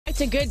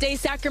to Good Day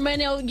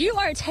Sacramento. You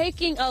are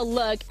taking a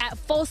look at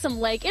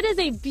Folsom Lake. It is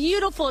a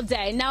beautiful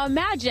day. Now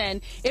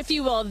imagine, if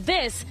you will,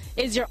 this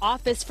is your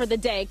office for the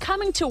day.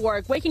 Coming to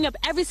work, waking up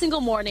every single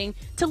morning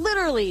to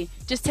literally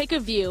just take a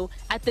view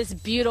at this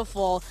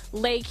beautiful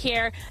lake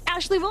here.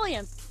 Ashley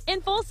Williams in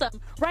Folsom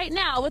right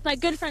now with my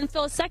good friend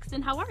Phil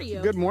Sexton. How are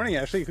you? Good morning,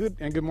 Ashley.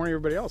 And good morning,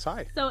 everybody else.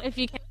 Hi. So if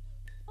you can,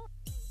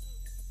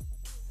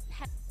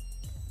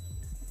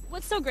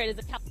 what's so great is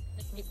the California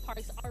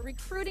parks are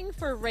recruiting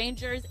for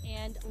rangers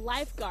and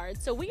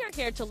lifeguards. So we are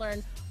here to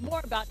learn more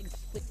about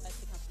exactly what the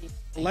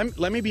company.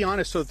 Let me be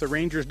honest so that the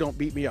rangers don't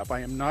beat me up. I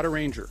am not a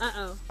ranger.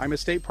 I'm a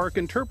state park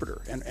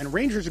interpreter. And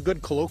rangers are a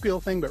good colloquial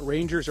thing, but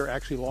rangers are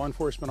actually law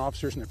enforcement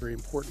officers and they're very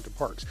important to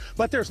parks.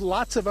 But there's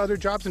lots of other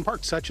jobs in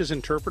parks, such as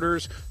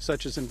interpreters,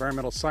 such as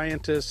environmental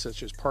scientists,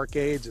 such as park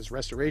aides, as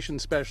restoration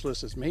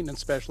specialists, as maintenance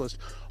specialists,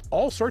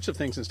 all sorts of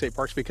things in state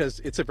parks because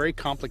it's a very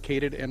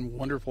complicated and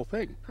wonderful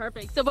thing.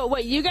 Perfect. So, but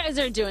what you guys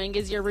are doing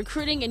is you're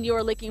recruiting and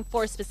you're looking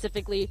for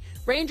specifically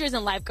rangers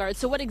and lifeguards.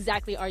 So what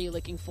exactly are you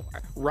looking for?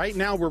 Right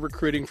now we're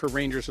recruiting for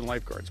rangers and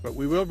lifeguards, but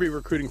we will be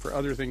recruiting for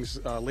other things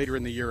later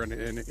in the year and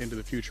into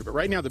the future. But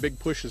right now the big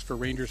push is for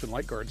rangers and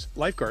lifeguards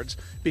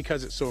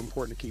because it's so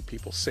important to keep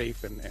people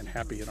safe and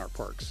happy in our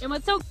parks. And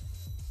what's so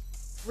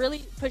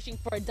really pushing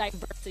for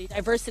diversity.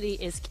 Diversity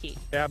is key.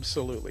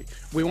 Absolutely.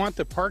 We want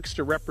the parks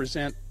to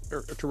represent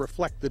or to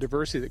reflect the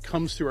diversity that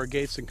comes through our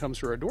gates and comes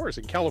through our doors.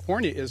 And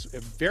California is a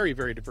very,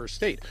 very diverse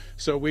state.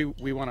 So we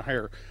want to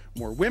hire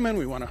more women,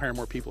 we want to hire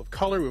more people of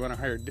color, we want to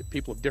hire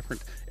people of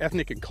different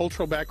ethnic and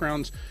cultural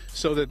backgrounds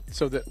so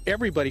that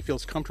everybody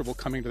feels comfortable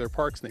coming to their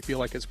parks and they feel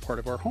like it's part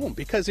of our home,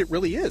 because it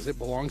really is. It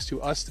belongs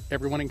to us,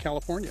 everyone in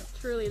California.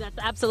 Truly, that's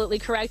absolutely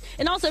correct.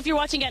 And also, if you're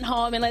watching at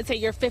home and let's say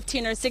you're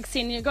 15 or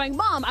 16 and you're going,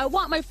 Mom, I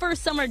want my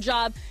first summer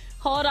job,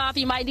 hold off.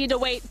 You might need to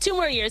wait 2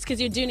 more years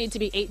because you do need to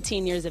be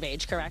 18 years of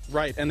age, correct?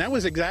 Right, and that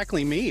was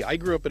exactly me. I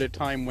grew up at a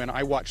time when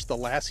I watched the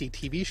Lassie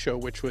TV show,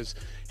 which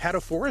had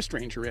a forest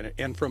ranger in it,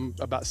 and from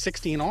about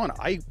 16 on,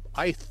 I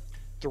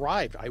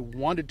thrived. I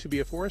wanted to be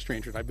a forest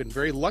ranger, and I've been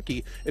very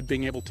lucky at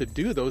being able to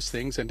do those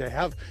things and to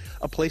have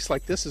a place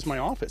like this as my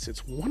office.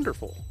 It's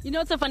wonderful. You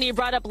know, it's so funny you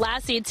brought up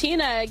Lassie.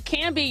 Tina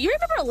Canby, you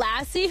remember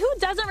Lassie? Who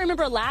doesn't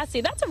remember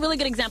Lassie? That's a really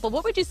good example.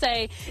 What would you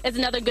say is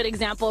another good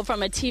example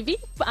from a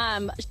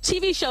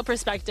TV show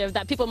perspective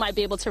that people might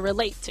be able to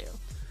relate to?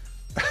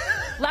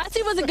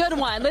 Lassie was a good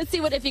one. Let's see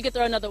if you could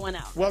throw another one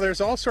out. Well, there's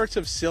all sorts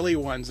of silly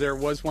ones. There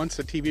was once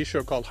a TV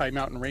show called High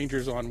Mountain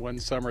Rangers on one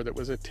summer that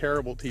was a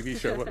terrible TV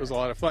show, but it was a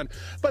lot of fun.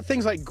 But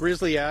things like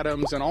Grizzly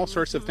Adams and all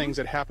sorts of things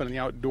that happen in the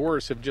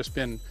outdoors have just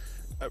been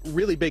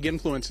really big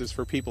influences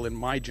for people in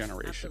my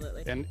generation.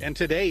 Absolutely. And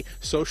today,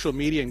 social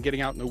media and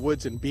getting out in the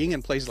woods and being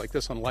in places like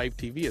this on live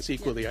TV is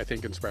equally, I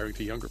think, inspiring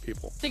to younger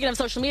people. Speaking of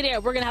social media,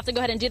 we're going to have to go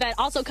ahead and do that.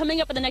 Also, coming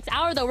up in the next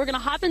hour, though, we're going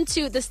to hop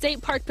into the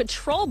State Park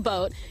Patrol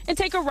boat and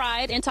take a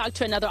ride and talk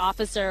to another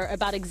officer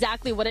about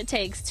exactly what it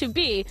takes to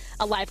be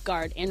a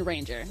lifeguard and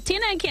ranger.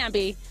 Tina and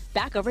Canby,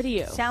 back over to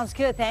you. Sounds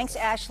good. Thanks,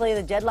 Ashley.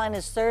 The deadline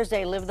is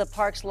Thursday.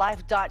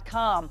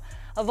 LiveTheParksLife.com.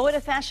 Avoid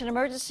a fashion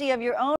emergency of your own.